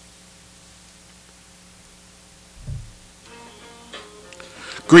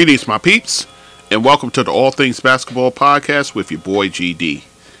Greetings, my peeps, and welcome to the All Things Basketball Podcast with your boy GD.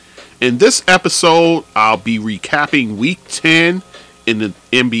 In this episode, I'll be recapping Week 10 in the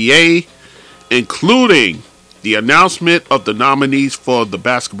NBA, including the announcement of the nominees for the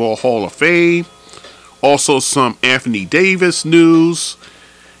Basketball Hall of Fame, also some Anthony Davis news,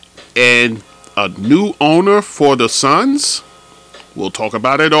 and a new owner for the Suns. We'll talk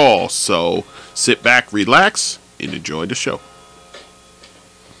about it all, so sit back, relax, and enjoy the show.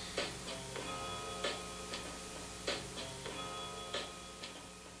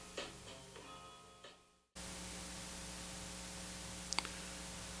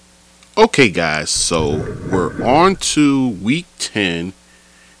 Okay, guys, so we're on to Week 10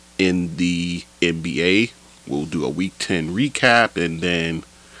 in the NBA. We'll do a Week 10 recap, and then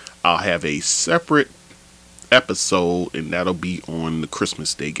I'll have a separate episode, and that'll be on the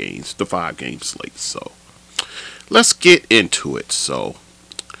Christmas Day games, the 5-game slate. So let's get into it. So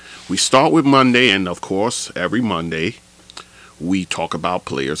we start with Monday, and of course, every Monday we talk about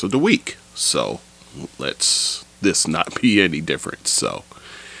players of the week. So let's this not be any different. So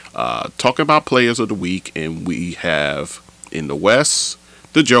talking about players of the week, and we have in the West,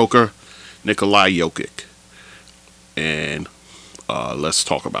 the Joker, Nikola Jokic. And let's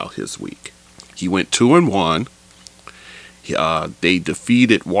talk about his week. He went 2-1. They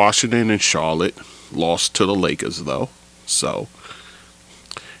defeated Washington and Charlotte, lost to the Lakers though. So,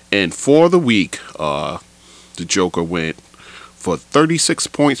 and for the week, the Joker went for 36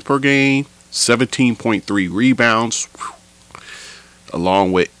 points per game, 17.3 rebounds,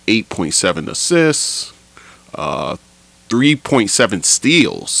 along with 8.7 assists, 3.7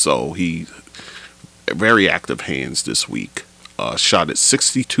 steals. So he very active hands this week. Shot at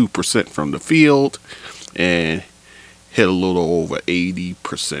 62% from the field and hit a little over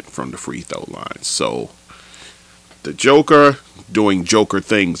 80% from the free throw line. So the Joker doing Joker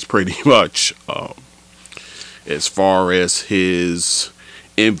things pretty much. As far as his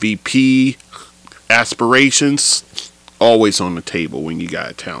MVP aspirations, always on the table when you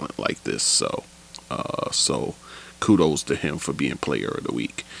got a talent like this. So kudos to him for being player of the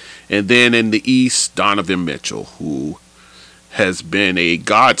week. And then in the East, Donovan Mitchell, who has been a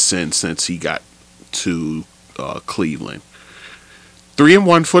godsend since he got to Cleveland.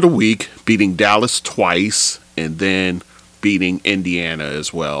 3-1 for the week, beating Dallas twice and then beating Indiana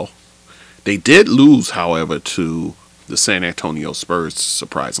as well. They did lose, however, to the San Antonio Spurs,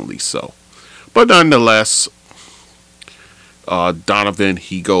 surprisingly so. But nonetheless, Donovan,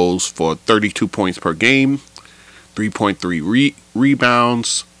 he goes for 32 points per game, 3.3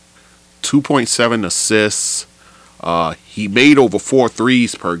 rebounds, 2.7 assists. He made over 4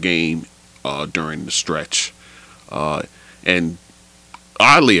 threes per game during the stretch. And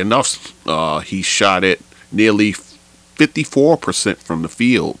oddly enough, he shot it nearly 54% from the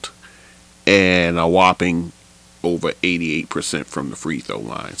field and a whopping over 88% from the free throw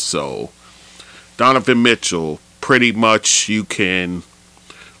line. So Donovan Mitchell, pretty much you can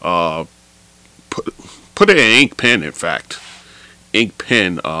put it in ink pen, in fact. Ink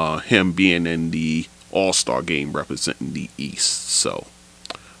pen, him being in the All-Star game representing the East. So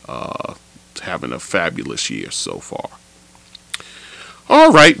having a fabulous year so far.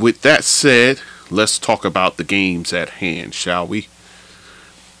 All right, with that said, let's talk about the games at hand, shall we?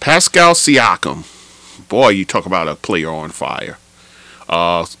 Pascal Siakam. Boy, you talk about a player on fire.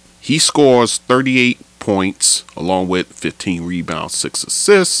 He scores 38 points along with 15 rebounds, 6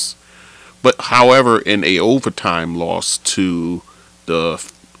 assists. But however, in a overtime loss to the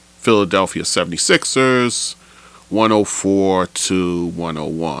Philadelphia 76ers,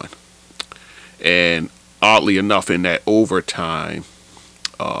 104-101. And oddly enough, in that overtime,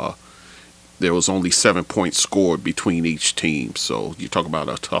 there was only 7 points scored between each team. So you talk about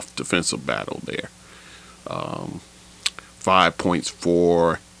a tough defensive battle there. 5 points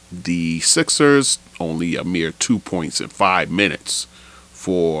for the Sixers, only a mere 2 points in 5 minutes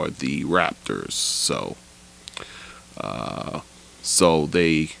for the Raptors. So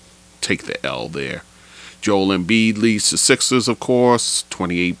they take the L there. Joel Embiid leads the Sixers, of course,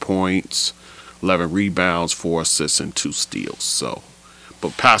 28 points, 11 rebounds, 4 assists, and 2 steals. So,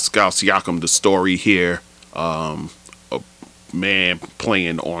 but Pascal Siakam, the story here, a man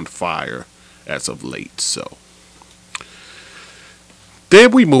playing on fire as of late. So then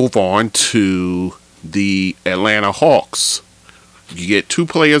we move on to the Atlanta Hawks. You get 2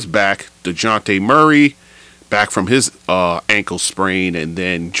 players back, DeJounte Murray back from his ankle sprain, and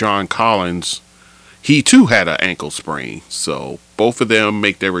then John Collins, he too had an ankle sprain. So both of them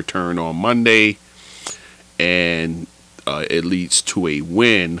make their return on Monday, and it leads to a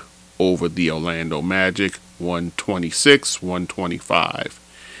win over the Orlando Magic, 126-125.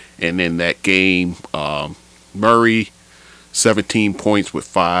 And in that game, Murray, 17 points with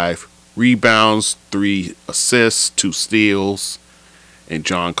 5 rebounds, 3 assists, 2 steals. And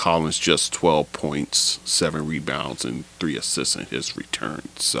John Collins just 12 points, 7 rebounds, and 3 assists in his return.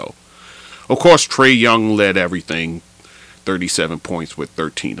 So, of course, Trae Young led everything, 37 points with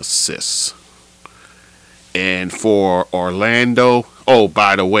 13 assists. And for Orlando, oh,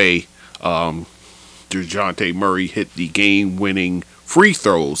 by the way, DeJounte Murray hit the game-winning free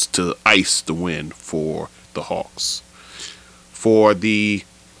throws to ice the win for the Hawks. For the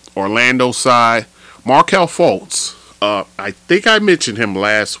Orlando side, Markelle Fultz. I think I mentioned him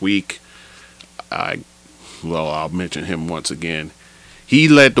last week. I'll mention him once again. He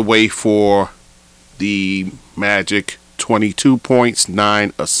led the way for the Magic, 22 points,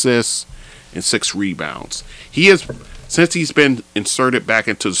 9 assists, and 6 rebounds. Since he's been inserted back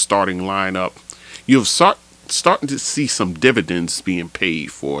into the starting lineup, you've starting to see some dividends being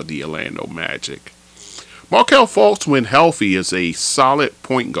paid for the Orlando Magic. Markelle Fultz, when healthy, is a solid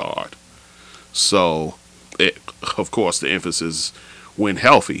point guard. So, of course, the emphasis when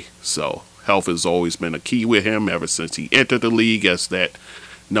healthy. So, health has always been a key with him ever since he entered the league as that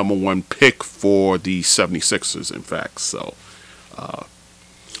number 1 pick for the 76ers, in fact. So,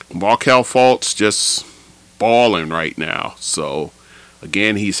 Markelle Fultz just balling right now. So,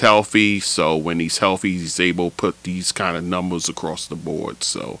 again, he's healthy. So, when he's healthy, he's able to put these kind of numbers across the board.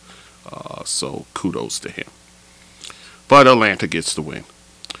 So kudos to him. But Atlanta gets the win.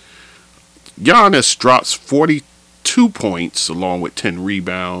 Giannis drops 42 points along with 10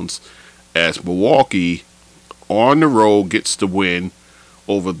 rebounds as Milwaukee on the road gets the win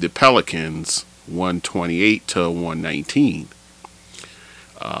over the Pelicans 128 to 119.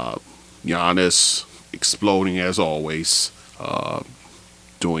 Giannis exploding as always,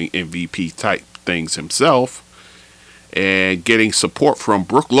 doing MVP type things himself, and getting support from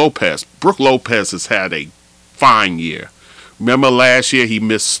Brook Lopez. Brook Lopez has had a fine year. Remember last year he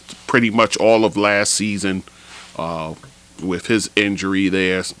missed pretty much all of last season with his injury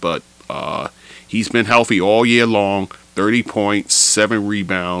there, but he's been healthy all year long. 30 points, 7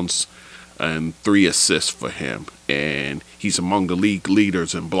 rebounds, and 3 assists for him. And he's among the league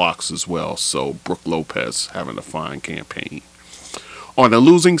leaders in blocks as well. So Brook Lopez having a fine campaign. On the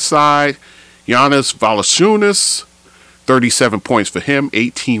losing side, Giannis Valanciunas, 37 points for him,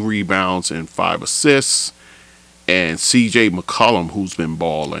 18 rebounds and 5 assists. And CJ McCollum, who's been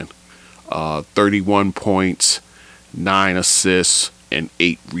balling, 31 points, 9 assists, and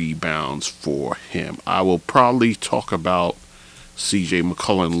 8 rebounds for him. I will probably talk about CJ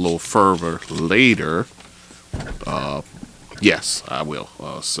McCollum a little further later. Yes, I will.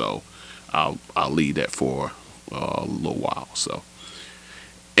 So I'll leave that for a little while. So,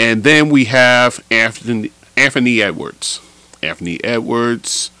 and then we have Anthony Edwards. Anthony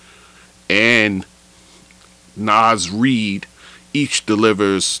Edwards and Naz Reid each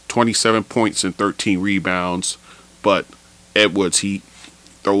delivers 27 points and 13 rebounds, but Edwards, he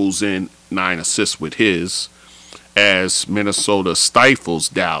throws in 9 assists with his, as Minnesota stifles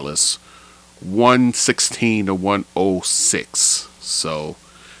Dallas 116 to 106. So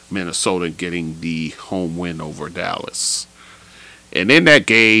Minnesota getting the home win over Dallas. And in that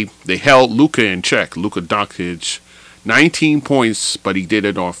game, they held Luka in check. Luka Doncic, 19 points, but he did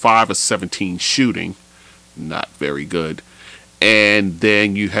it on 5 of 17 shooting. Not very good. And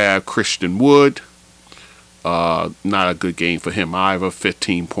then you have Christian Wood. Not a good game for him either.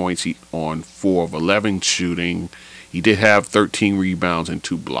 15 points on 4 of 11 shooting. He did have 13 rebounds and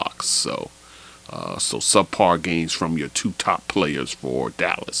 2 blocks. So subpar games from your 2 top players for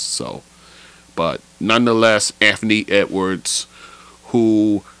Dallas. So, but nonetheless, Anthony Edwards,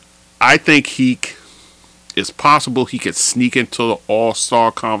 who I think it's possible he could sneak into the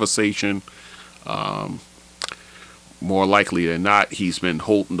All-Star conversation. More likely than not, he's been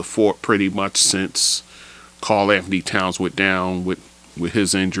holding the fort pretty much since Karl Anthony Towns went down with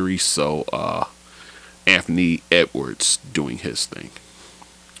his injury. So Anthony Edwards doing his thing.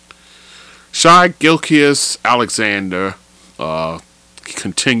 Shai Gilgeous-Alexander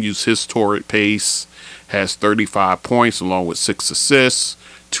continues his torrid pace, has 35 points along with 6 assists,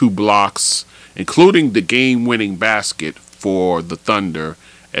 2 blocks, including the game-winning basket for the Thunder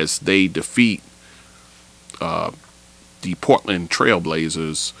as they defeat the Portland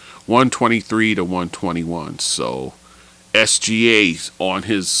Trailblazers 123 to 121. So SGA on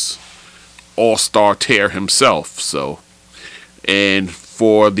his all-star tear himself. So, and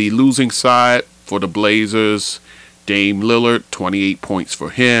for the losing side, for the Blazers, Dame Lillard, 28 points for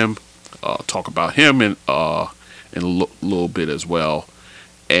him. Talk about him in a little bit as well.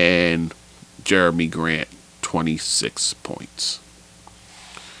 And Jeremy Grant, 26 points.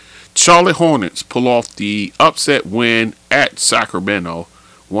 Charlotte Hornets pull off the upset win at Sacramento,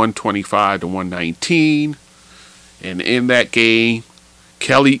 125 to 119. And in that game,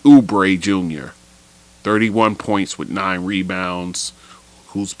 Kelly Oubre Jr., 31 points with 9 rebounds,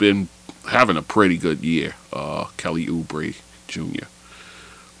 who's been having a pretty good year, Kelly Oubre Jr.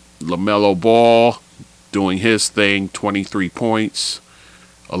 LaMelo Ball doing his thing, 23 points,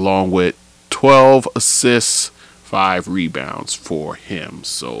 along with 12 assists, 5 rebounds for him.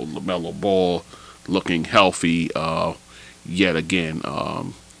 So LaMelo Ball looking healthy yet again,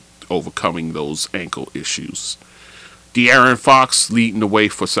 overcoming those ankle issues. De'Aaron Fox leading the way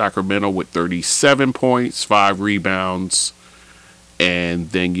for Sacramento with 37 points, 5 rebounds.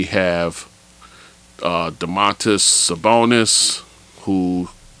 And then you have Domantas Sabonis, who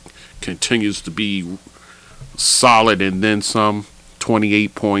continues to be solid and then some.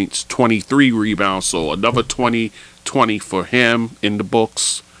 28 points, 23 rebounds. So another 20 for him in the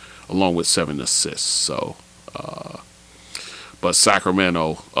books, along with 7 assists. So, but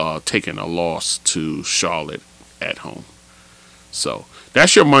Sacramento taking a loss to Charlotte at home. So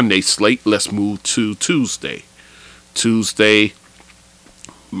that's your Monday slate. Let's move to Tuesday.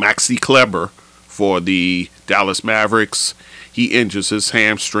 Maxi Kleber for the Dallas Mavericks. He injures his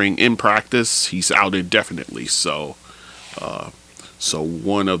hamstring in practice. He's out indefinitely. So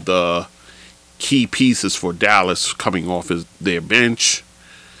one of the key pieces for Dallas coming off their bench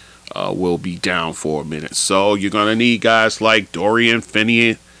will be down for a minute. So you're going to need guys like Dorian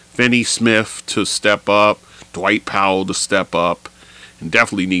Finney-Smith to step up, Dwight Powell to step up, and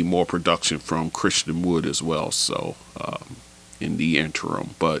definitely need more production from Christian Wood as well. So in the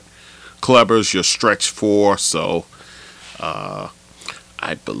interim, but Kleber's your stretch 4. So I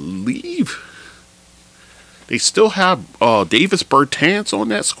believe they still have Davis Bertans on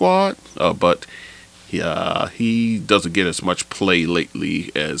that squad, but he doesn't get as much play lately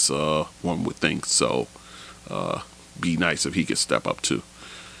as one would think. So be nice if he could step up too.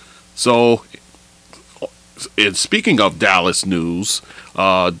 So, and speaking of Dallas news,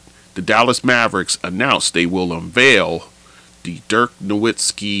 the Dallas Mavericks announced they will unveil the Dirk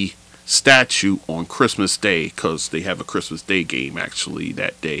Nowitzki statue on Christmas Day, because they have a Christmas Day game actually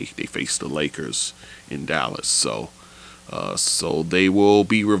that day. They face the Lakers in Dallas. So they will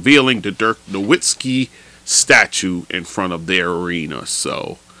be revealing the Dirk Nowitzki statue in front of their arena.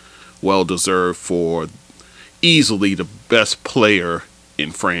 So well deserved for easily the best player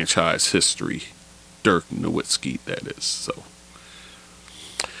in franchise history, Dirk Nowitzki, that is. So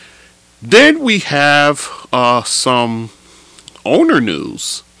then we have some owner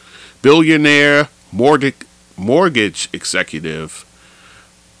news. Billionaire mortgage executive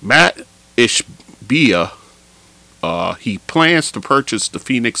Matt Ishbia, he plans to purchase the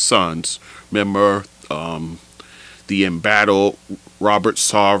Phoenix Suns. Remember, the embattled Robert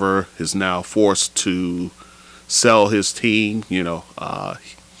Sarver is now forced to sell his team. You know,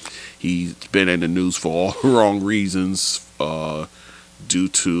 he's been in the news for all the wrong reasons, due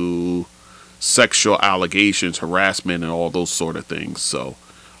to sexual allegations, harassment, and all those sort of things. So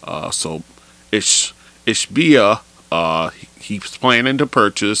Ishbia, he's planning to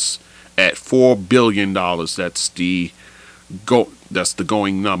purchase at $4 billion. That's the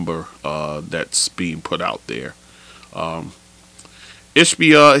going number that's being put out there.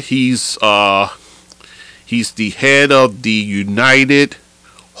 Ishbia, he's the head of the United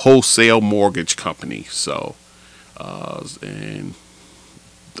Wholesale Mortgage Company. So, and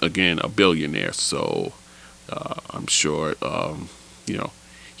again, a billionaire. So, I'm sure,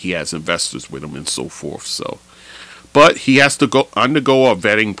 he has investors with him and so forth. So, but he has to undergo a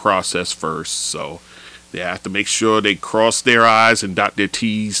vetting process first. So they have to make sure they cross their I's and dot their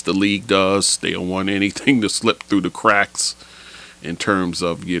T's. The league does. They don't want anything to slip through the cracks in terms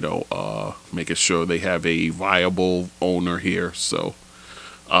of, making sure they have a viable owner here. So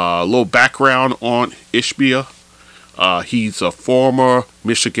a little background on Ishbia. He's a former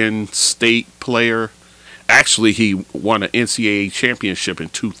Michigan State player. Actually, he won an NCAA championship in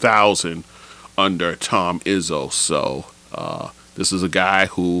 2000 under Tom Izzo. So this is a guy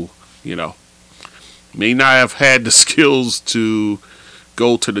who, may not have had the skills to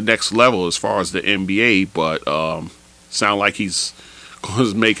go to the next level as far as the NBA, but sound like he's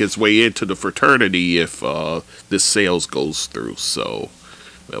going to make his way into the fraternity if this sales goes through. So,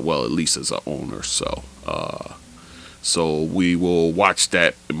 well, at least as an owner. So we will watch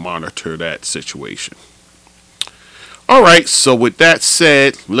that and monitor that situation. All right, so with that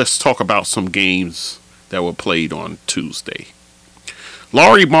said, let's talk about some games that were played on Tuesday.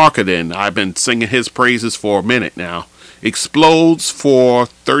 Lauri Markkanen, I've been singing his praises for a minute now, explodes for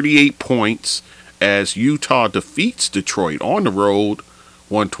 38 points as Utah defeats Detroit on the road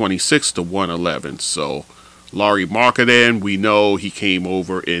 126 to 111. So Lauri Markkanen, we know he came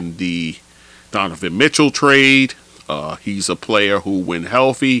over in the Donovan Mitchell trade. He's a player who, when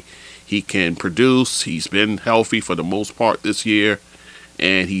healthy, he can produce. He's been healthy for the most part this year,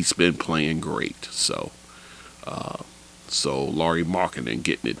 and he's been playing great. So Lauri Markkanen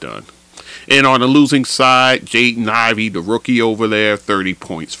getting it done. And on the losing side, Jaden Ivey, the rookie over there, 30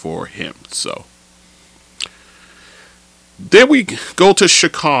 points for him. So then we go to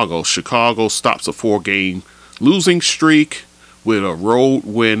Chicago. Chicago stops a 4-game losing streak with a road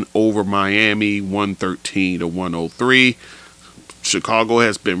win over Miami, 113 to 103. Chicago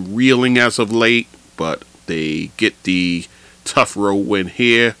has been reeling as of late, but they get the tough road win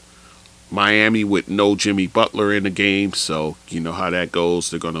here. Miami with no Jimmy Butler in the game, so you know how that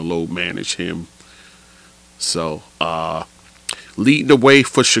goes. They're going to load manage him. So, leading the way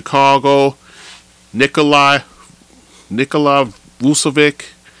for Chicago, Nikola Vucevic,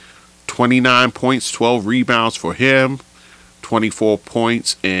 29 points, 12 rebounds for him, 24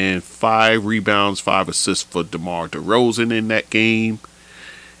 points and 5 rebounds, 5 assists for DeMar DeRozan in that game.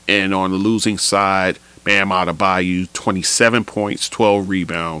 And on the losing side, Bam Adebayo, 27 points, 12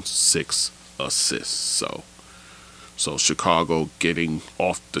 rebounds, 6 assists. So Chicago getting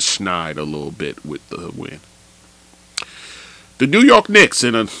off the schneid a little bit with the win. The New York Knicks,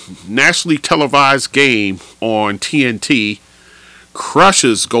 in a nationally televised game on TNT,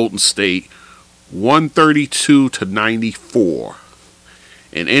 crushes Golden State 132 to 94.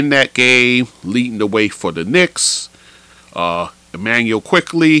 And in that game, leading the way for the Knicks, Emmanuel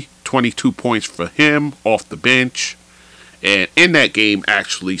Quickley, 22 points for him off the bench. And in that game,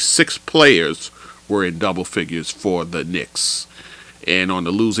 actually, 6 players were in double figures for the Knicks. And on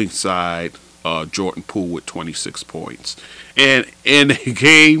the losing side, Jordan Poole with 26 points. And in the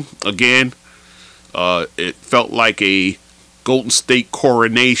game, again, it felt like a Golden State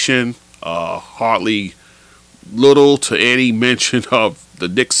coronation. Hardly little to any mention of the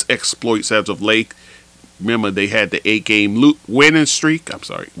Knicks' exploits as of late. Remember, they had the 8-game winning streak.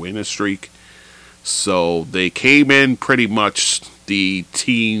 So they came in pretty much the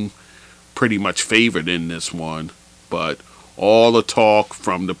team pretty much favored in this one. But all the talk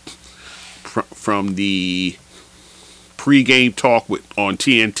from the pregame talk on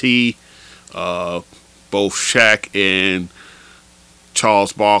TNT, both Shaq and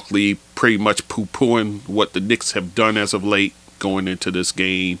Charles Barkley pretty much poo-pooing what the Knicks have done as of late going into this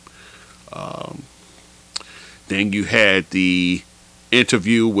game. Then you had the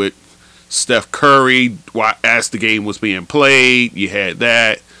interview with Steph Curry as the game was being played. You had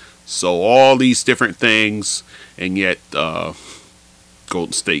that. So all these different things, and yet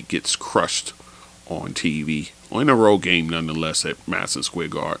Golden State gets crushed on TV. In a road game nonetheless at Madison Square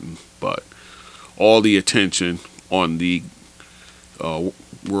Garden. But all the attention on the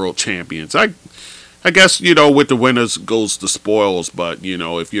world champions. I guess, with the winners goes the spoils, but,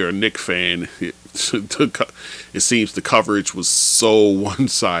 if you're a Knicks fan, it seems the coverage was so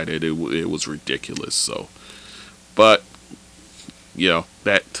one-sided, it was ridiculous. So, but,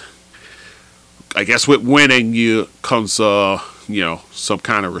 that, I guess with winning comes, some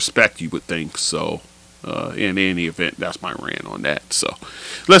kind of respect, you would think. So, in any event, that's my rant on that. So,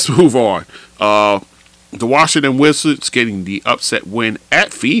 let's move on. The Washington Wizards getting the upset win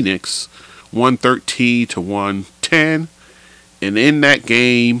at Phoenix, 113 to 110. And in that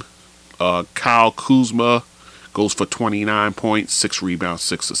game, Kyle Kuzma goes for 29 points, 6 rebounds,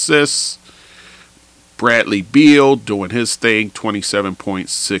 6 assists. Bradley Beal doing his thing, 27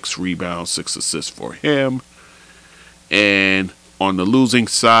 points, 6 rebounds, 6 assists for him. And on the losing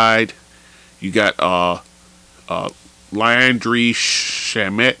side, you got Landry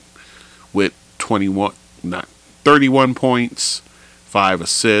Shamet with 31 points, 5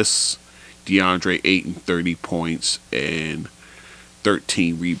 assists. DeAndre Ayton, 30 points and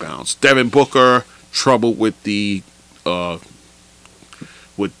 13 rebounds. Devin Booker troubled with the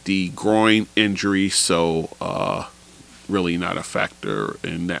groin injury, so really not a factor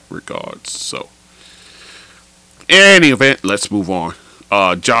in that regard. So, in any event, let's move on.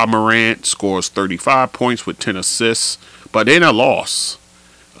 Ja Morant scores 35 points with 10 assists, but in a loss,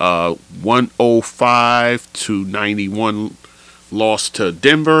 105 to 91 loss to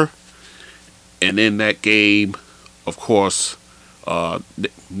Denver. And in that game, of course,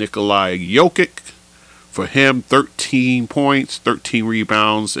 Nikola Jokic, for him, 13 points, 13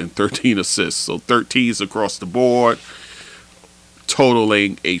 rebounds, and 13 assists. So 13s across the board,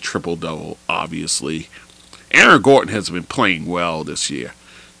 totaling a triple-double, obviously. Aaron Gordon has been playing well this year.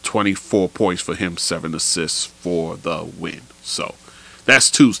 24 points for him, 7 assists for the win. So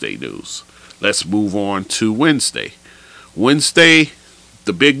that's Tuesday news. Let's move on to Wednesday. Wednesday,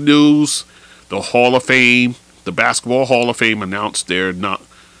 the big news: the Hall of Fame, the Basketball Hall of Fame, announced their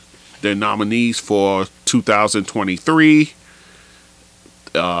nominees for 2023.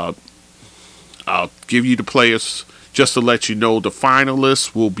 I'll give you the players just to let you know. The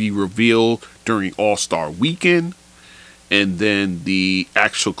finalists will be revealed during All-Star Weekend, and then the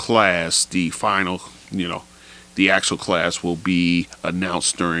actual class, the final, the actual class will be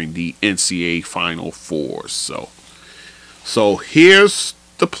announced during the NCAA Final Fours. So here's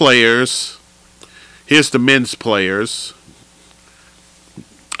the players. Here's the men's players.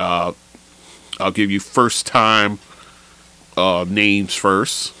 I'll give you first time names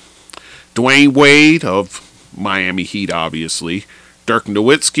first. Dwayne Wade of Miami Heat, obviously. Dirk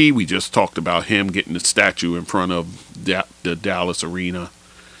Nowitzki, we just talked about him getting the statue in front of the Dallas Arena.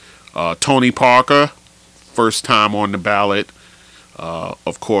 Tony Parker, first time on the ballot.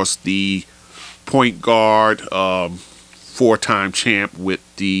 Of course, the point guard, four-time champ with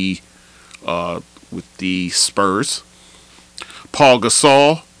the Spurs. Paul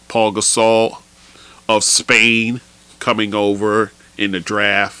Gasol of Spain, coming over in the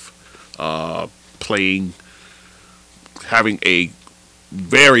draft, having a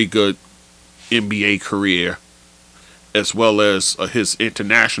very good NBA career, as well as his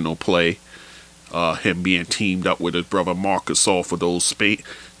international play. Him being teamed up with his brother Marc Gasol for those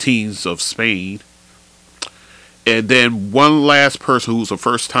teams of Spain. And then one last person who's a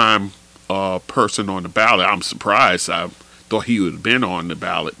first-time person on the ballot. I'm surprised. I thought he would have been on the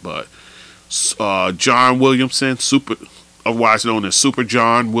ballot, but John Williamson, otherwise known as Super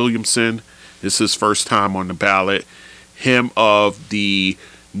John Williamson, is his first time on the ballot. Him of the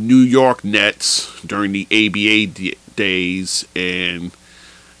New York Nets during the ABA days, and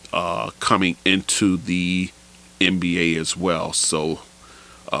coming into the NBA as well. So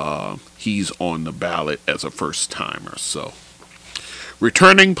he's on the ballot as a first timer. So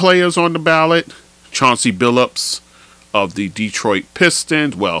returning players on the ballot: Chauncey Billups of the Detroit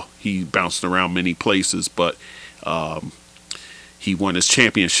Pistons. Well, he bounced around many places, but he won his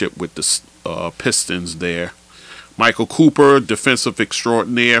championship with the Pistons there. Michael Cooper, defensive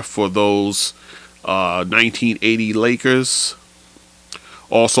extraordinaire for those 1980 Lakers.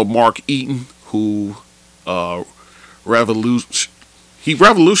 Also Mark Eaton, who revolutionized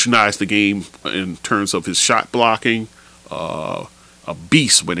the game in terms of his shot blocking. A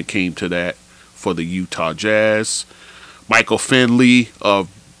beast when it came to that for the Utah Jazz. Michael Finley of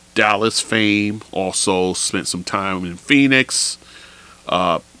Dallas fame also spent some time in Phoenix.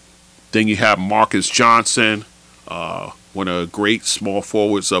 Then you have Marcus Johnson, one of the great small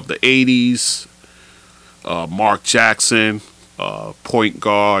forwards of the 80s. Mark Jackson, point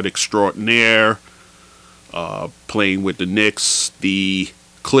guard extraordinaire, playing with the Knicks, the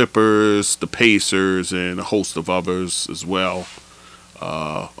Clippers, the Pacers, and a host of others as well.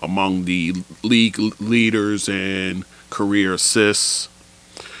 Among the league leaders in career assists.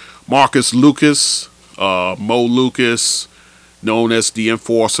 Marcus Lucas, Mo Lucas, known as the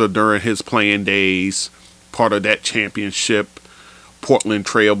Enforcer during his playing days, part of that championship Portland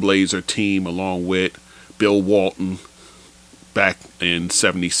Trailblazer team along with Bill Walton back in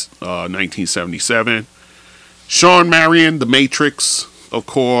 1977. Sean Marion, the Matrix, of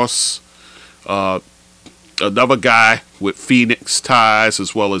course. Another guy with Phoenix ties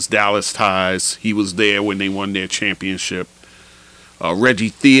as well as Dallas ties. He was there when they won their championship.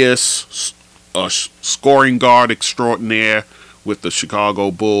 Reggie Theus, a scoring guard extraordinaire with the Chicago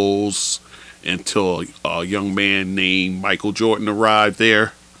Bulls until a young man named Michael Jordan arrived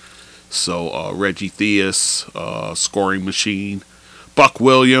there. So Reggie Theus, scoring machine. Buck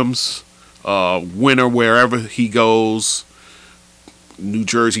Williams, winner wherever he goes. New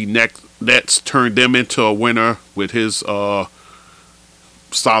Jersey Nets turned them into a winner with his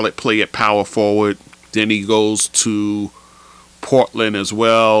solid play at power forward. Then he goes to Portland as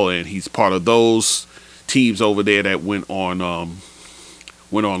well, and he's part of those teams over there that went on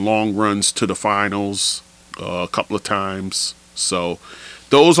long runs to the finals a couple of times. So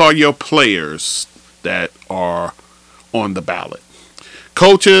those are your players that are on the ballot.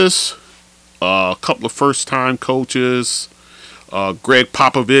 Coaches, a couple of first-time coaches. Greg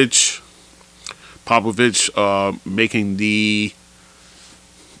Popovich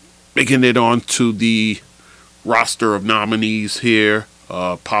making it onto the roster of nominees here.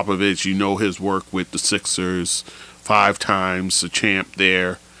 Popovich, you know his work with the Sixers, 5 times a champ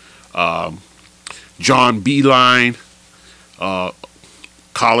there. John Beilein,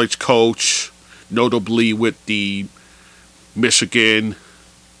 college coach, notably with the Michigan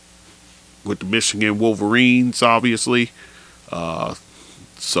Wolverines, obviously.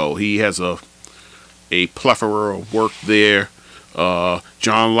 So he has a plethora of work there.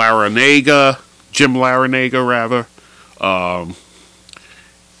 John Larinaga, Jim Larinaga rather. Um,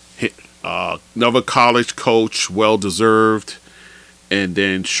 Another college coach, well deserved, and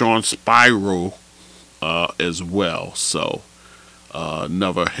then Sean Spiral as well. So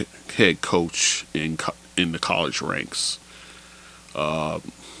another head coach in the college ranks.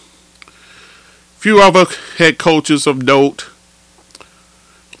 Few other head coaches of note: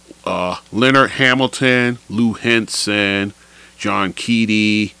 Leonard Hamilton, Lou Henson, John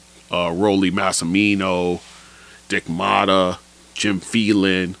Keady, Rolly Massimino, Dick Motta, Jim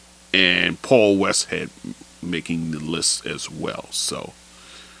Phelan, and Paul Westhead making the list as well. So,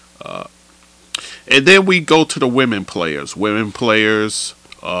 and then we go to the women players.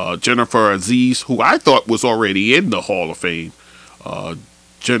 Jennifer Aziz, who I thought was already in the Hall of Fame.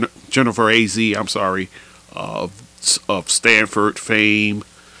 Jennifer Az, I'm sorry, of Stanford fame.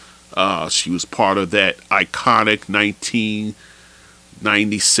 She was part of that iconic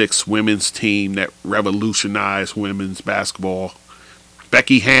 1996 women's team that revolutionized women's basketball.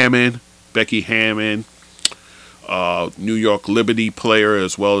 Becky Hammon, New York Liberty player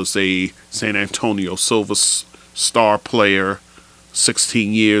as well as a San Antonio Silver Star player,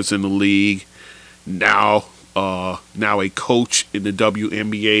 16 years in the league. Now a coach in the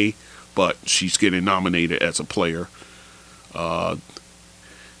WNBA, but she's getting nominated as a player. Then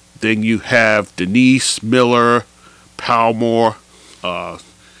you have Denise Miller Palmore.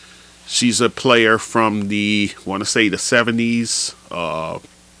 She's a player from the 70s.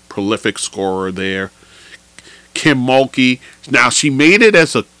 Prolific scorer there. Kim Mulkey. Now, she made it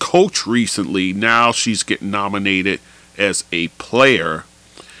as a coach recently. Now she's getting nominated as a player.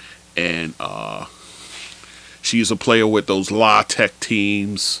 And she's a player with those La Tech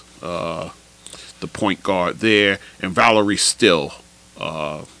teams. The point guard there. And Valerie Still.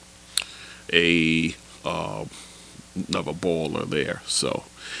 Another baller there. So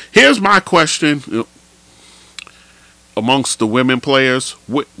here's my question: amongst the women players,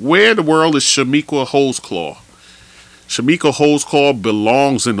 where in the world is Shamika Holdsclaw? Shamika Holdsclaw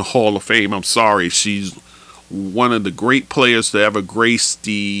belongs in the Hall of Fame. I'm sorry, she's one of the great players to ever grace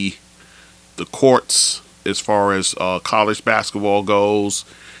the courts as far as college basketball goes.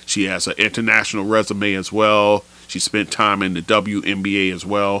 She has an international resume as well. She spent time in the WNBA as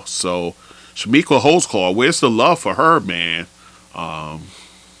well. So Shamika Holdsclaw, where's the love for her, man?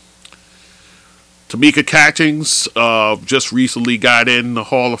 Tamika Catchings just recently got in the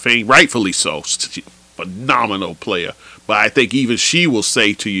Hall of Fame, rightfully so. Phenomenal player. But I think even she will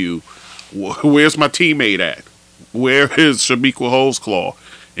say to you, where's my teammate at? Where is Shamika Holdsclaw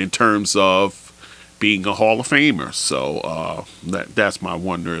in terms of being a Hall of Famer? So that's my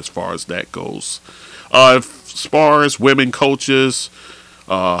wonder as far as that goes. As far as women coaches,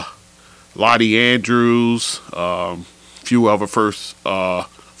 Lottie Andrews, few other first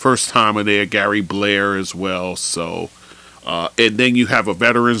timer there, Gary Blair as well. So, and then you have a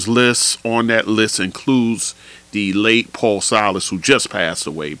veterans list. On that list includes the late Paul Silas, who just passed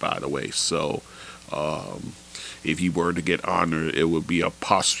away, by the way. So, if he were to get honored, it would be a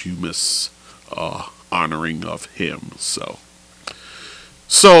posthumous honoring of him. So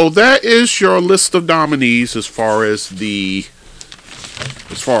that is your list of nominees as far as that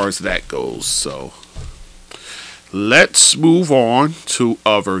goes. So let's move on to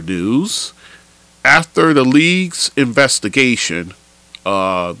other news. After the league's investigation,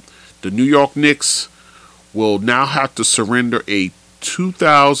 the New York Knicks will now have to surrender a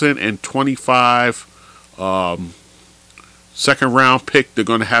 2025 second round pick. They're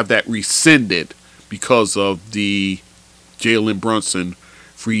going to have that rescinded because of the Jalen Brunson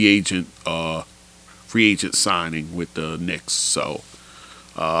free agent signing with the Knicks. So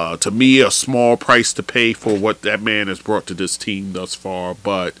to me, a small price to pay for what that man has brought to this team thus far,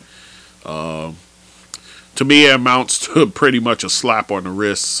 but to me it amounts to pretty much a slap on the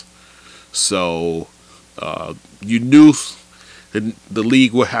wrist. So you knew the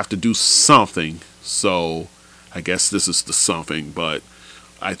league would have to do something. So I guess this is the something, but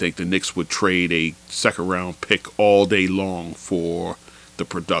I think the Knicks would trade a second round pick all day long for the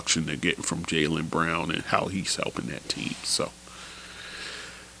production they're getting from Jaylen Brown and how he's helping that team. So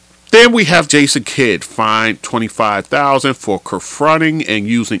then we have Jason Kidd fined $25,000 for confronting and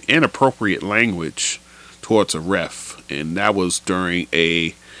using inappropriate language towards a ref, and that was during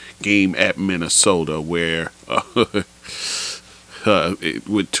a game at Minnesota where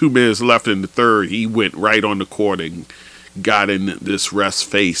with 2 minutes left in the third, he went right on the court and got in this ref's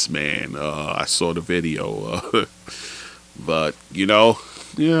face, man. I saw the video. But, yeah,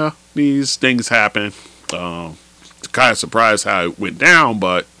 these things happen. Kind of surprised how it went down,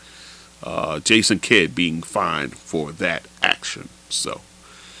 but Jason Kidd being fined for that action. So,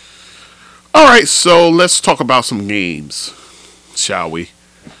 all right, so let's talk about some games, shall we?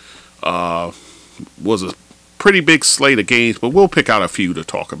 Was a pretty big slate of games, but we'll pick out a few to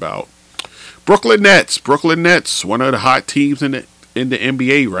talk about. Brooklyn Nets, one of the hot teams in the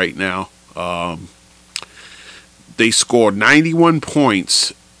NBA right now. They scored 91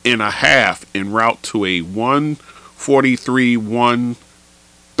 points in a half en route to a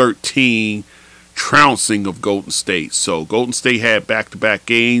 143-113 trouncing of Golden State. So Golden State had back-to-back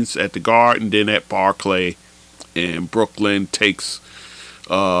games at the Garden, then at Barclay, and Brooklyn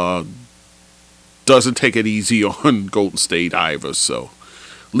doesn't take it easy on Golden State either. So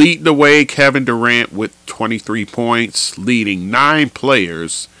leading the way, Kevin Durant with 23 points, leading 9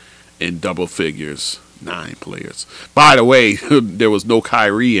 players in double figures. 9 players. By the way, there was no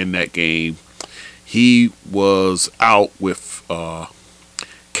Kyrie in that game. He was out with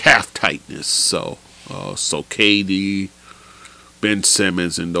calf tightness. So KD, Ben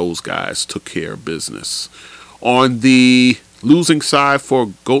Simmons, and those guys took care of business. On the losing side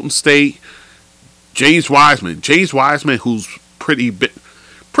for Golden State, James Wiseman, who's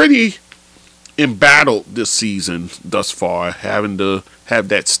pretty embattled this season thus far, having to have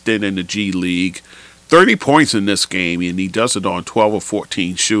that stint in the G League. 30 points in this game, and he does it on 12 of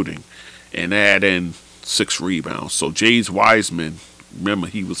 14 shooting, and add in 6 rebounds. So James Wiseman, remember,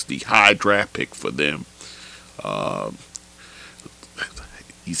 he was the high draft pick for them.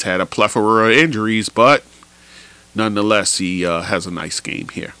 He's had a plethora of injuries, but nonetheless, he has a nice game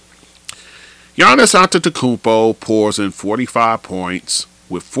here. Giannis Antetokounmpo pours in 45 points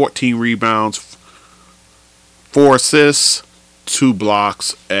with 14 rebounds, 4 assists, 2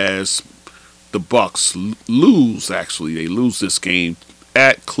 blocks as the Bucks lose. Actually, they lose this game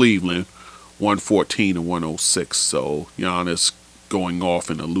at Cleveland, 114-106. So Giannis going off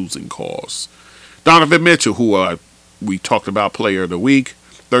in a losing cause. Donovan Mitchell, who we talked about player of the week,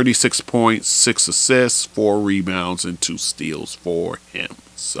 36 points, 6 assists, 4 rebounds, and 2 steals for him.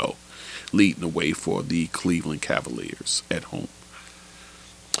 So leading the way for the Cleveland Cavaliers at home.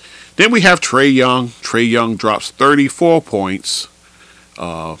 Then we have Trae Young. Trae Young drops 34 points,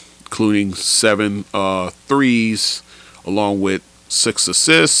 including 7 threes, along with 6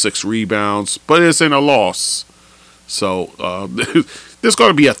 assists, 6 rebounds, but it's in a loss. So there's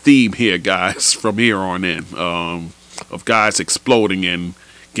going to be a theme here, guys, from here on in, of guys exploding in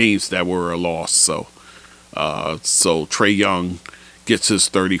games that were a loss. So Trae Young gets his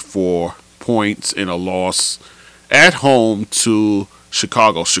 34 points in a loss at home to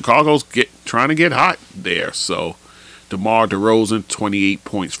Chicago. Chicago's trying to get hot there. So DeMar DeRozan, 28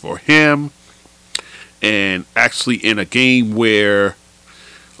 points for him. And actually in a game where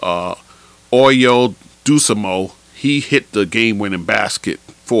Oyo Dusamo, he hit the game-winning basket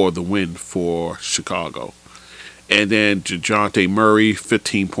for the win for Chicago. And then DeJounte Murray,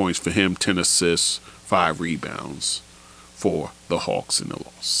 15 points for him, 10 assists, 5 rebounds for the Hawks in the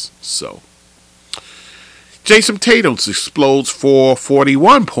loss. So Jason Tatum explodes for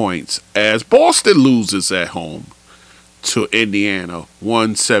 41 points as Boston loses at home to Indiana,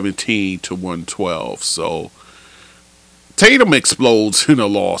 117-112. So Tatum explodes in a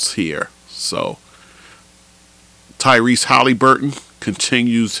loss here. So Tyrese Halliburton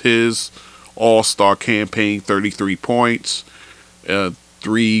continues his all-star campaign, 33 points,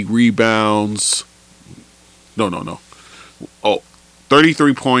 3 rebounds. No.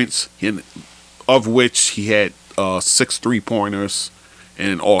 33 points, of which he had 6 3-pointers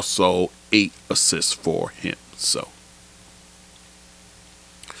and also 8 assists for him. So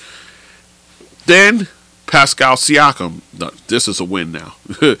then Pascal Siakam, this is a win now.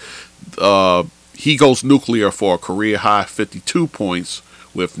 He goes nuclear for a career-high 52 points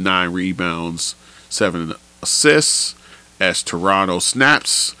with 9 rebounds, 7 assists as Toronto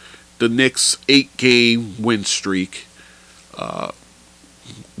snaps the Knicks' 8-game win streak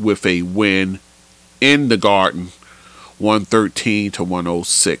with a win in the Garden,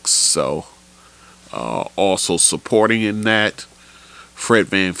 113-106. So also supporting in that, Fred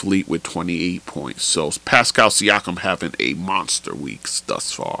VanVleet with 28 points. So Pascal Siakam having a monster week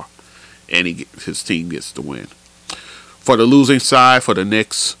thus far. And his team gets the win. For the losing side, for the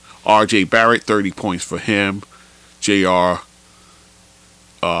Knicks, R.J. Barrett, 30 points for him. J.R.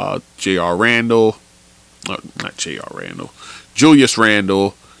 Randall, not J.R. Randall, Julius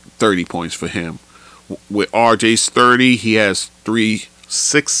Randle, 30 points for him. With R.J.'s 30, he has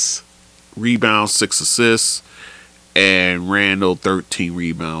 6 rebounds, 6 assists. And Randall, 13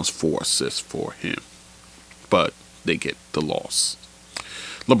 rebounds, 4 assists for him. But they get the loss.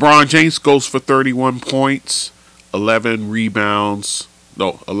 LeBron James goes for 31 points, 11 rebounds.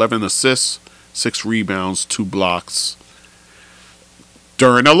 11 assists, 6 rebounds, 2 blocks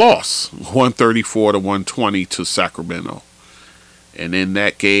during a loss, 134-120 to Sacramento. And in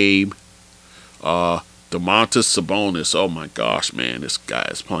that game, Domantas Sabonis, oh my gosh, man, this guy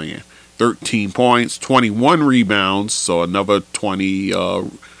is playing. 13 points, 21 rebounds, so another 20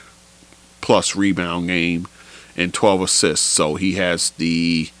 plus rebound game, and 12 assists. So he has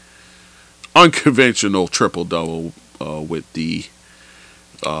the unconventional triple-double with the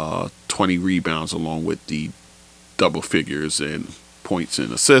 20 rebounds along with the double figures in points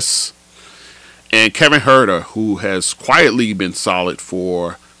and assists. And Kevin Huerter, who has quietly been solid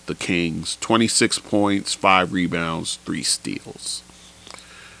for the Kings, 26 points, 5 rebounds, 3 steals.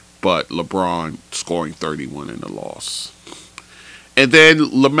 But LeBron scoring 31 in the loss. And then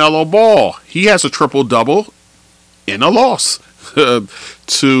LaMelo Ball, he has a triple-double in a loss to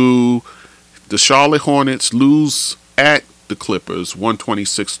the Charlotte Hornets, lose at the Clippers,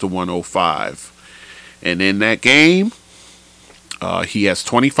 126-105. And in that game, he has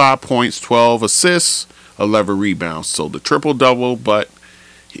 25 points, 12 assists, 11 rebounds. So the triple-double, but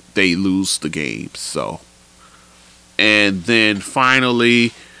they lose the game. So, and then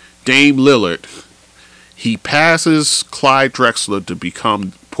finally, Dame Lillard, he passes Clyde Drexler to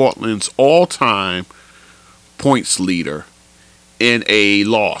become Portland's all-time points leader in a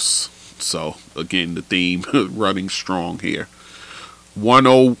loss. So, again, the theme running strong here.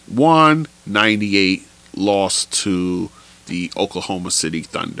 101-98 loss to the Oklahoma City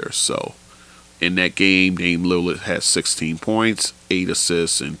Thunder. So, in that game, Dame Lillard has 16 points, 8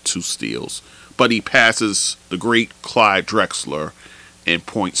 assists, and 2 steals. But he passes the great Clyde Drexler in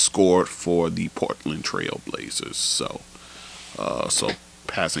points scored for the Portland Trail Blazers. So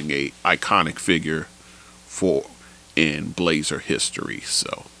passing a iconic figure for in Blazer history.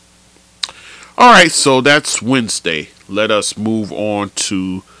 So, all right, so that's Wednesday. Let us move on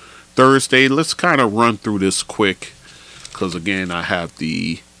to Thursday. Let's kind of run through this quick because, again, I have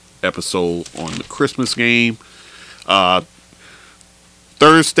the episode on the Christmas game.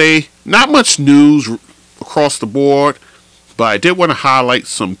 Thursday, not much news across the board, but I did want to highlight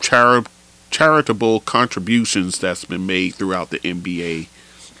some charitable contributions that's been made throughout the NBA.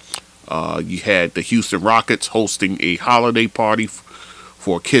 You had the Houston Rockets hosting a holiday party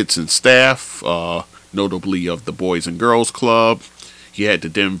for kids and staff, notably of the Boys and Girls Club. You had the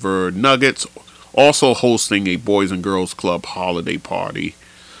Denver Nuggets also hosting a Boys and Girls Club holiday party.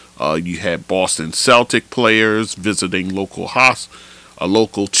 You had Boston Celtic players visiting a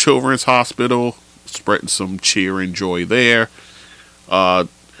local children's hospital, spreading some cheer and joy there. The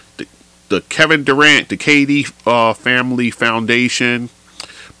Kevin Durant, the KD Family Foundation,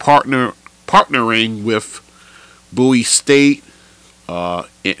 partnering with Bowie State,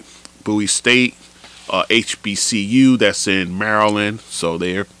 HBCU that's in Maryland. So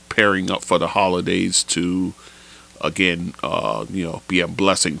they're pairing up for the holidays to, again, be a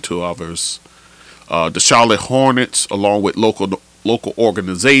blessing to others. The Charlotte Hornets, along with local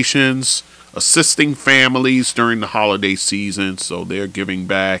organizations, assisting families during the holiday season. So they're giving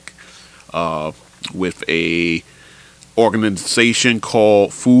back with a organization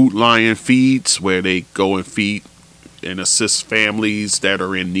called Food Lion Feeds, where they go and feed and assist families that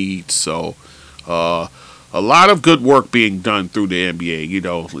are in need. So a lot of good work being done through the NBA. You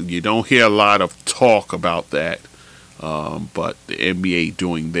don't hear a lot of talk about that, but the NBA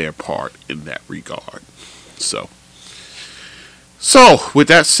doing their part in that regard. So with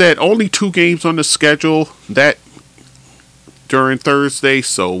that said, only 2 games on the schedule that during Thursday,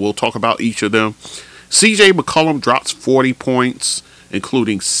 so we'll talk about each of them. CJ McCollum drops 40 points,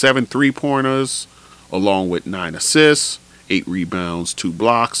 including 7 3-pointers, along with 9 assists, 8 rebounds, 2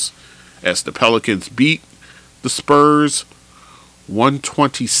 blocks, as the Pelicans beat the Spurs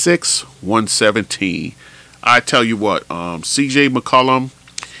 126-117. I tell you what, CJ McCollum,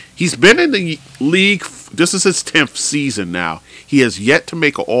 he's been in the league. This is his 10th season now. He has yet to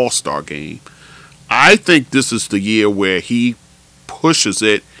make an All-Star game. I think this is the year where he pushes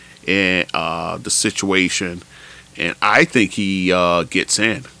it in the situation, and I think he gets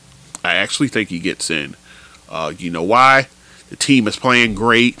in. I actually think he gets in. You know why? The team is playing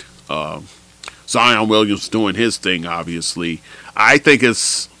great. Zion Williams doing his thing, obviously. I think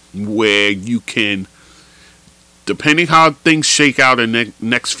it's where you can, depending how things shake out in the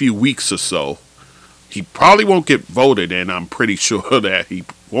next few weeks or so, he probably won't get voted in. I'm pretty sure that he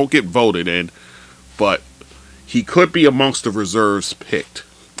won't get voted in, but he could be amongst the reserves picked.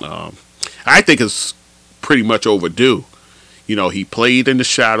 I think it's pretty much overdue. He played in the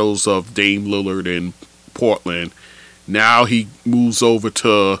shadows of Dame Lillard in Portland. Now he moves over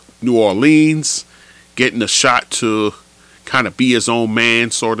to New Orleans, getting a shot to kind of be his own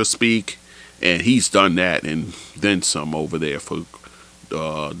man, so to speak. And he's done that and then some over there for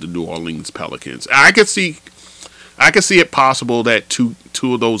the New Orleans Pelicans. I could see it possible that two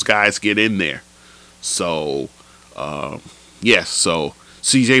of those guys get in there. So, yes. So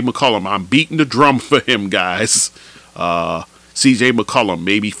C.J. McCollum, I'm beating the drum for him, guys. C.J. McCollum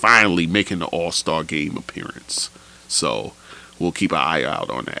maybe finally making the All-Star game appearance. So we'll keep an eye out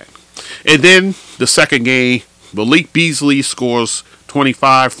on that. And then the second game, Malik Beasley scores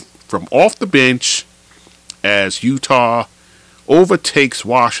 25 from off the bench as Utah overtakes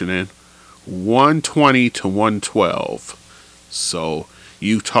Washington 120 to 112. So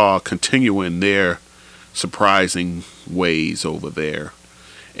Utah continuing their surprising ways over there.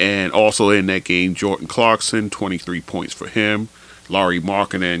 And also in that game, Jordan Clarkson, 23 points for him. Lauri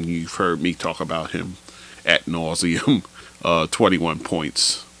Markkanen, you've heard me talk about him ad nauseum, 21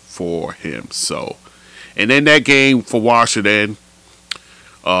 points for him. So, and in that game for Washington,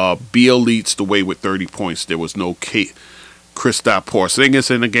 Beal leads the way with 30 points. There was no Kristaps Porzingis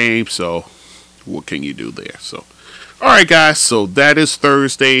in the game, so what can you do there? So, all right, guys. So that is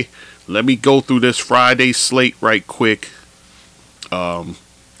Thursday. Let me go through this Friday slate right quick.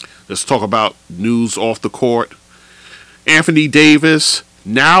 Let's talk about news off the court. Anthony Davis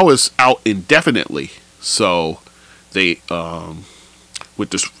now is out indefinitely. So they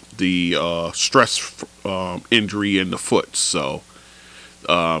with the stress injury in the foot. So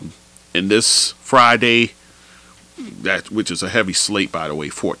and this Friday, which is a heavy slate, by the way,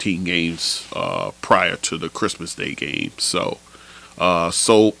 14 games prior to the Christmas Day game. So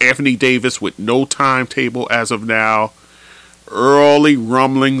Anthony Davis with no timetable as of now. Early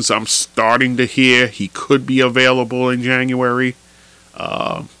rumblings I'm starting to hear he could be available in January.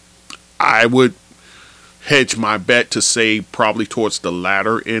 I would hedge my bet to say probably towards the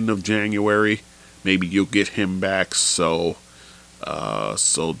latter end of January. Maybe you'll get him back. So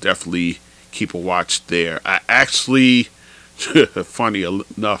definitely keep a watch there. I actually, funny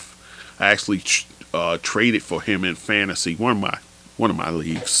enough, I actually traded for him in fantasy, one of my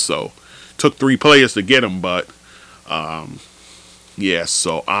leagues. So took 3 players to get him, but yeah.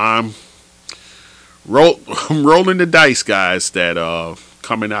 So I'm rolling the dice, guys, that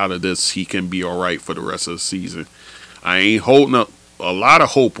coming out of this he can be all right for the rest of the season. I ain't holding up a lot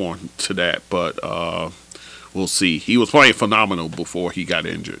of hope on to that, but we'll see. He was playing phenomenal before he got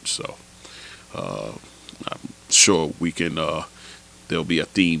injured, so I'm sure we can. There'll be a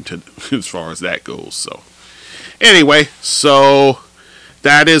theme to as far as that goes. So anyway, so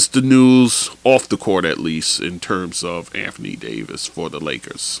that is the news off the court, at least in terms of Anthony Davis for the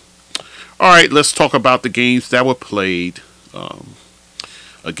Lakers. All right, let's talk about the games that were played.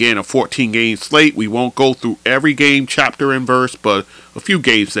 Again, a 14-game slate. We won't go through every game, chapter and verse, but a few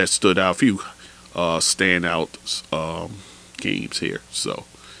games that stood out, a few standout games here. So,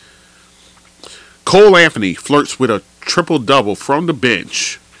 Cole Anthony flirts with a triple-double from the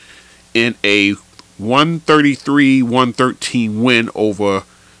bench in a 133-113 win over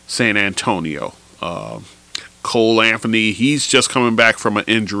San Antonio. Cole Anthony, he's just coming back from an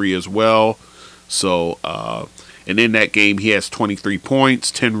injury as well. So, and in that game, he has 23 points,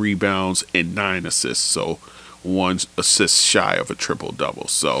 10 rebounds, and 9 assists. So, 1 assist shy of a triple-double.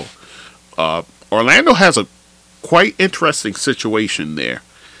 So, Orlando has a quite interesting situation there.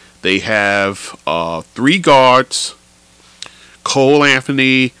 They have 3 guards, Cole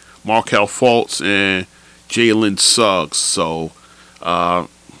Anthony, Markelle Fultz, and Jalen Suggs. So,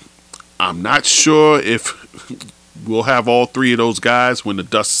 I'm not sure if we'll have all 3 of those guys when the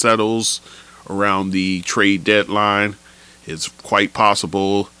dust settles around the trade deadline. It's quite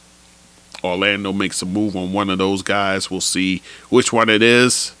possible Orlando makes a move on one of those guys. We'll see which one it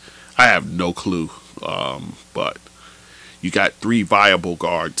is. I have no clue. But you got 3 viable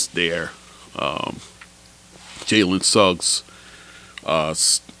guards there. Jalen Suggs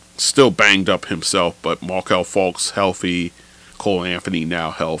still banged up himself, but Markelle Fultz healthy. Cole Anthony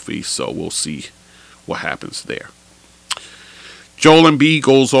now healthy. So we'll see what happens there. Joel Embiid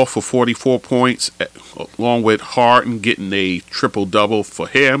goes off for 44 points, along with Harden getting a triple-double for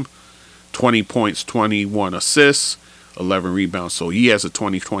him. 20 points, 21 assists, 11 rebounds. So he has a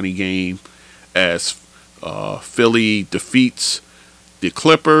 20-20 game as Philly defeats the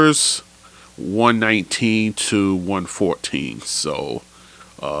Clippers 119 to 114. So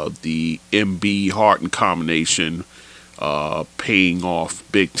the Embiid-Harden combination paying off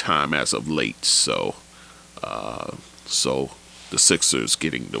big time as of late. So the Sixers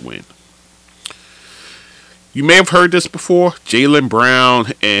getting the win. You may have heard this before. Jaylen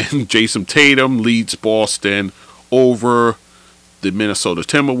Brown and Jason Tatum leads Boston over the Minnesota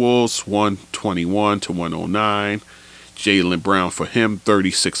Timberwolves 121 to 109. Jaylen Brown for him,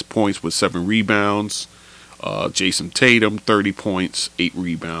 36 points with 7 rebounds. Jason Tatum, 30 points, 8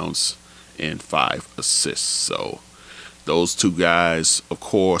 rebounds, and 5 assists. So those two guys, of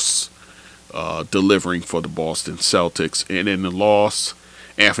course, delivering for the Boston Celtics. And in the loss,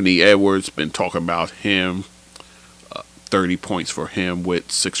 Anthony Edwards, been talking about him, 30 points for him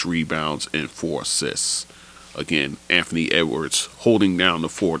with 6 rebounds and 4 assists. Again, Anthony Edwards holding down the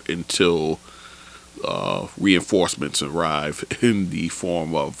fort until reinforcements arrive in the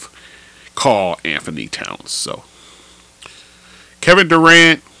form of Karl Anthony Towns. So Kevin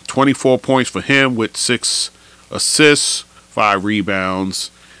Durant, 24 points for him with 6 assists, 5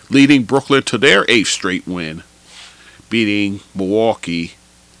 rebounds, leading Brooklyn to their 8th straight win, beating Milwaukee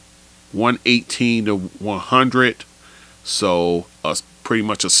 118-100. So pretty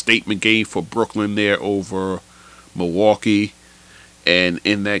much a statement game for Brooklyn there over Milwaukee. And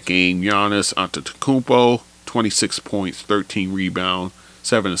in that game, Giannis Antetokounmpo, 26 points, 13 rebounds,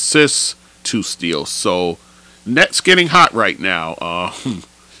 7 assists, 2 steals. So Nets getting hot right now.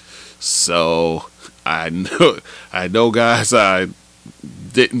 So I know, guys. I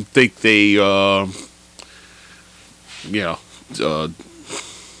didn't think they,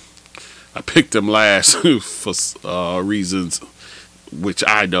 I picked them last for reasons which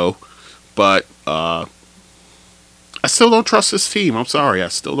I know, but I still don't trust this team. I'm sorry, I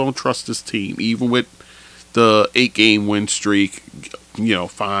still don't trust this team, even with the 8-game win streak.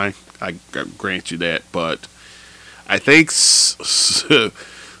 Fine, I grant you that, but I think something's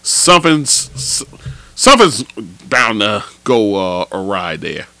bound to go awry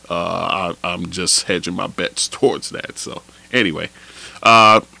there. I'm just hedging my bets towards that. So anyway,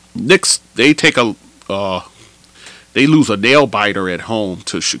 Knicks, they lose a nail biter at home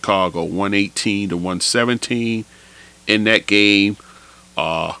to Chicago, 118-117. In that game,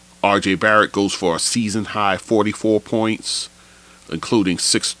 R.J. Barrett goes for a season high 44 points, including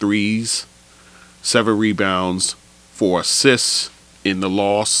 6 threes, 7 rebounds, 4 assists in the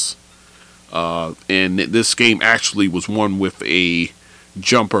loss. And this game actually was won with a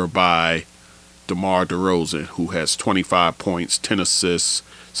jumper by DeMar DeRozan, who has 25 points, 10 assists,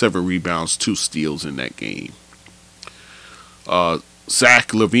 7 rebounds, 2 steals in that game. Zach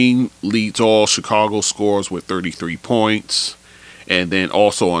LaVine leads all Chicago scores with 33 points. And then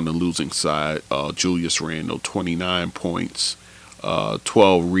also on the losing side, Julius Randle, 29 points,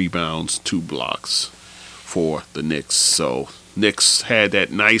 12 rebounds, 2 blocks for the Knicks. So Knicks had that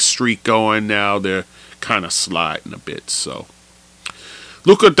nice streak going. Now they're kind of sliding a bit. So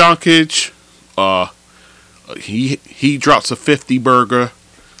Luka Doncic, he drops a 50 burger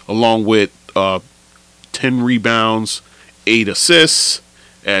along with 10 rebounds, 8 assists,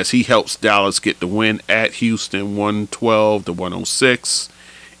 as he helps Dallas get the win at Houston, 112-106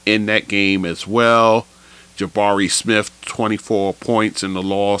 in that game as well. Jabari Smith, 24 points in the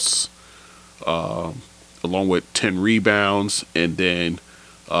loss, along with 10 rebounds. And then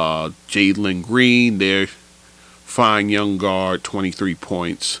Jalen Green, their fine young guard, 23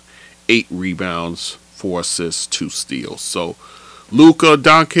 points, 8 rebounds, 4 assists, 2 steals. So Luka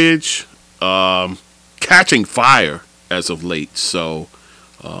Doncic catching fire as of late. So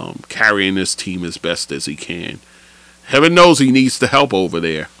carrying this team as best as he can. Heaven knows he needs the help over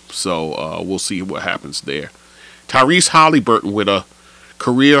there. So we'll see what happens there. Tyrese Haliburton with a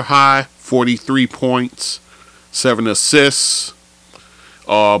career high 43 points, 7 assists.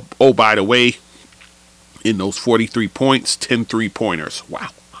 By the way, in those 43 points, 10 3-pointers. Wow.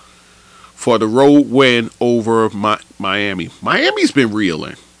 For the road win over Miami. Miami's been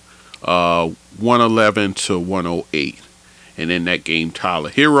reeling. 111-108. And in that game, Tyler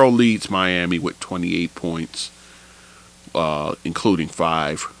Hero leads Miami with 28 points, including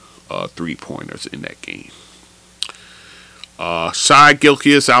 5 3-pointers in that game. Shai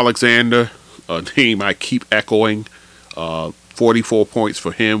Gilgeous-Alexander, a name I keep echoing, 44 points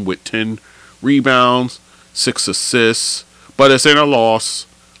for him with 10 rebounds, 6 assists, but it's in a loss.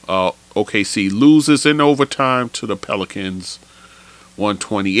 OKC loses in overtime to the Pelicans,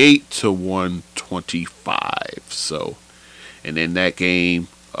 128-125. So, and in that game,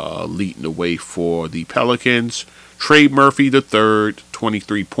 leading the way for the Pelicans, Trey Murphy III,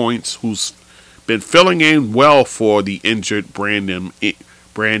 23 points, who's been filling in well for the injured Brandon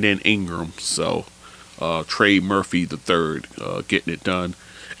Ingram. So Trey Murphy III getting it done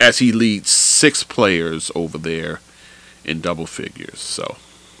as he leads 6 players over there in double figures. So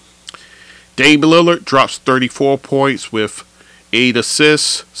Dame Lillard drops 34 points with 8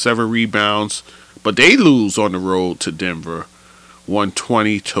 assists, 7 rebounds, but they lose on the road to Denver,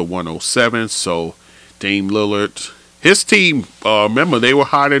 120-107. So Dame Lillard, his team, remember, they were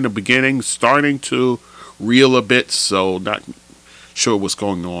hot in the beginning, starting to reel a bit, so not sure what's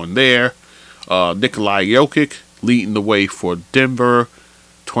going on there. Nikolai Jokic leading the way for Denver,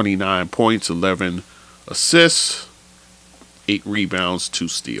 29 points, 11 assists, 8 rebounds, 2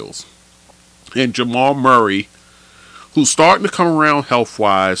 steals. And Jamal Murray, who's starting to come around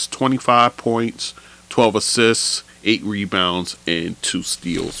health-wise, 25 points, 12 assists, 8 rebounds, and 2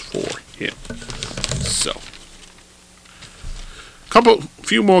 steals for him. So,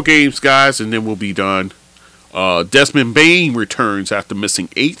 few more games, guys, and then we'll be done. Desmond Bane returns after missing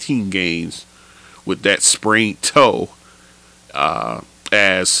 18 games with that sprained toe,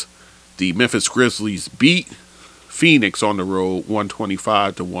 as the Memphis Grizzlies beat Phoenix on the road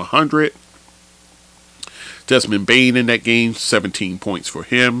 125-100. Desmond Bane in that game, 17 points for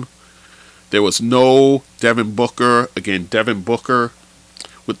him. There was no Devin Booker. Again, Devin Booker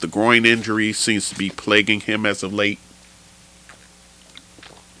with the groin injury seems to be plaguing him as of late.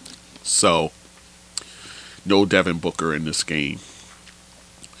 So, no Devin Booker in this game.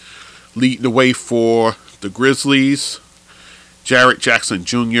 Leading the way for the Grizzlies, Jarrett Jackson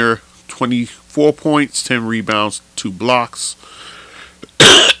Jr., 24 points, 10 rebounds, 2 blocks.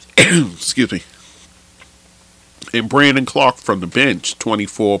 Excuse me. And Brandon Clark from the bench,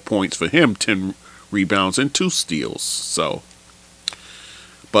 24 points for him, 10 rebounds, and 2 steals. So,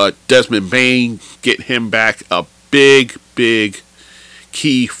 but Desmond Bane, get him back, a big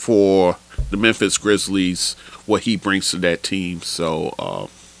key for the Memphis Grizzlies, what he brings to that team. So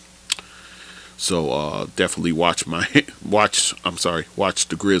definitely watch the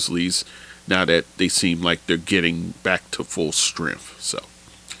Grizzlies now that they seem like they're getting back to full strength. So,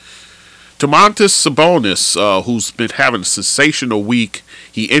 Domantas Sabonis, who's been having a sensational week,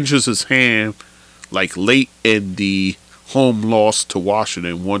 he injures his hand like late in the home loss to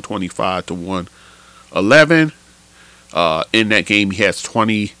Washington, 125-111. In that game, he has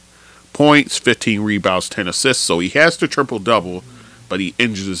 20 points, 15 rebounds, 10 assists. So he has the triple-double, but he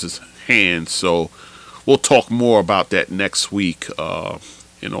injures his hand. So we'll talk more about that next week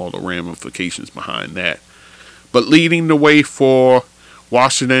and all the ramifications behind that. But leading the way for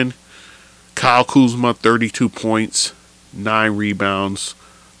Washington, Kyle Kuzma, 32 points, 9 rebounds,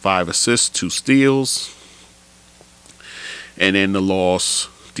 5 assists, 2 steals. And in the loss,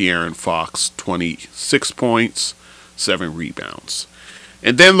 De'Aaron Fox, 26 points, 7 rebounds.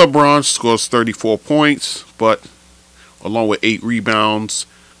 And then LeBron scores 34 points, but along with 8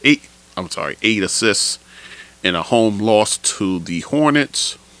 assists in a home loss to the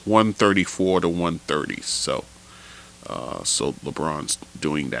Hornets, 134-130. So LeBron's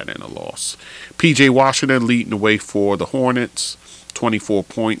doing that in a loss. PJ Washington leading the way for the Hornets, 24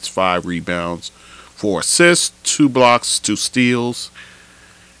 points, 5 rebounds, 4 assists, 2 blocks, 2 steals.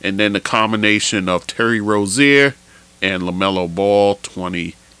 And then the combination of Terry Rozier and LaMelo Ball,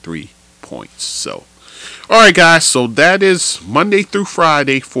 23 points. So, all right, guys. So that is Monday through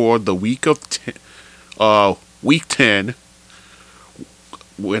Friday for the week of week 10.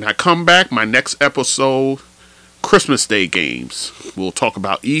 When I come back, my next episode, Christmas Day games. We'll talk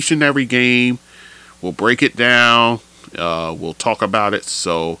about each and every game. We'll break it down. We'll talk about it.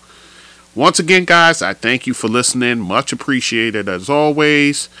 So, once again, guys, I thank you for listening. Much appreciated as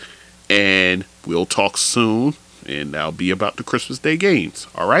always. And we'll talk soon. And that'll be about the Christmas Day games.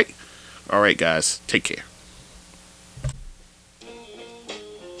 All right? All right, guys. Take care.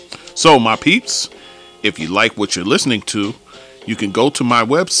 So, my peeps, if you like what you're listening to, you can go to my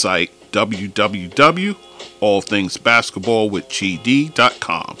website,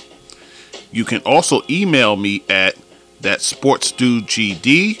 www.allthingsbasketballwithgd.com. You can also email me at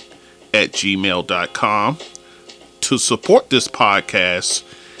thatsportsdudegd@gmail.com. To support this podcast,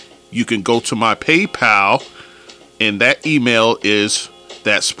 you can go to my PayPal, and that email is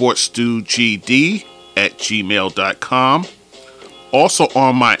thatsportsdudegd@gmail.com. Also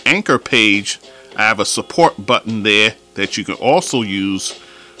on my Anchor page, I have a support button there that you can also use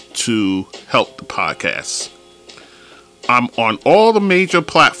to help the podcast. I'm on all the major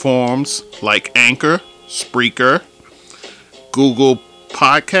platforms like Anchor, Spreaker, Google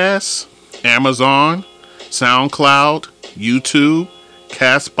Podcasts, Amazon, SoundCloud, YouTube,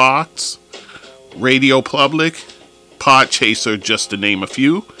 Castbox, Radio Public, Podchaser, just to name a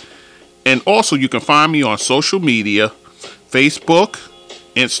few. And also you can find me on social media, Facebook,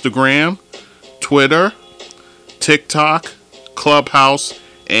 Instagram, Twitter, TikTok, Clubhouse,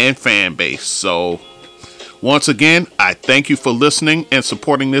 and Fanbase. So, once again, I thank you for listening and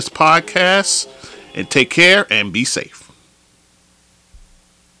supporting this podcast. And take care and be safe.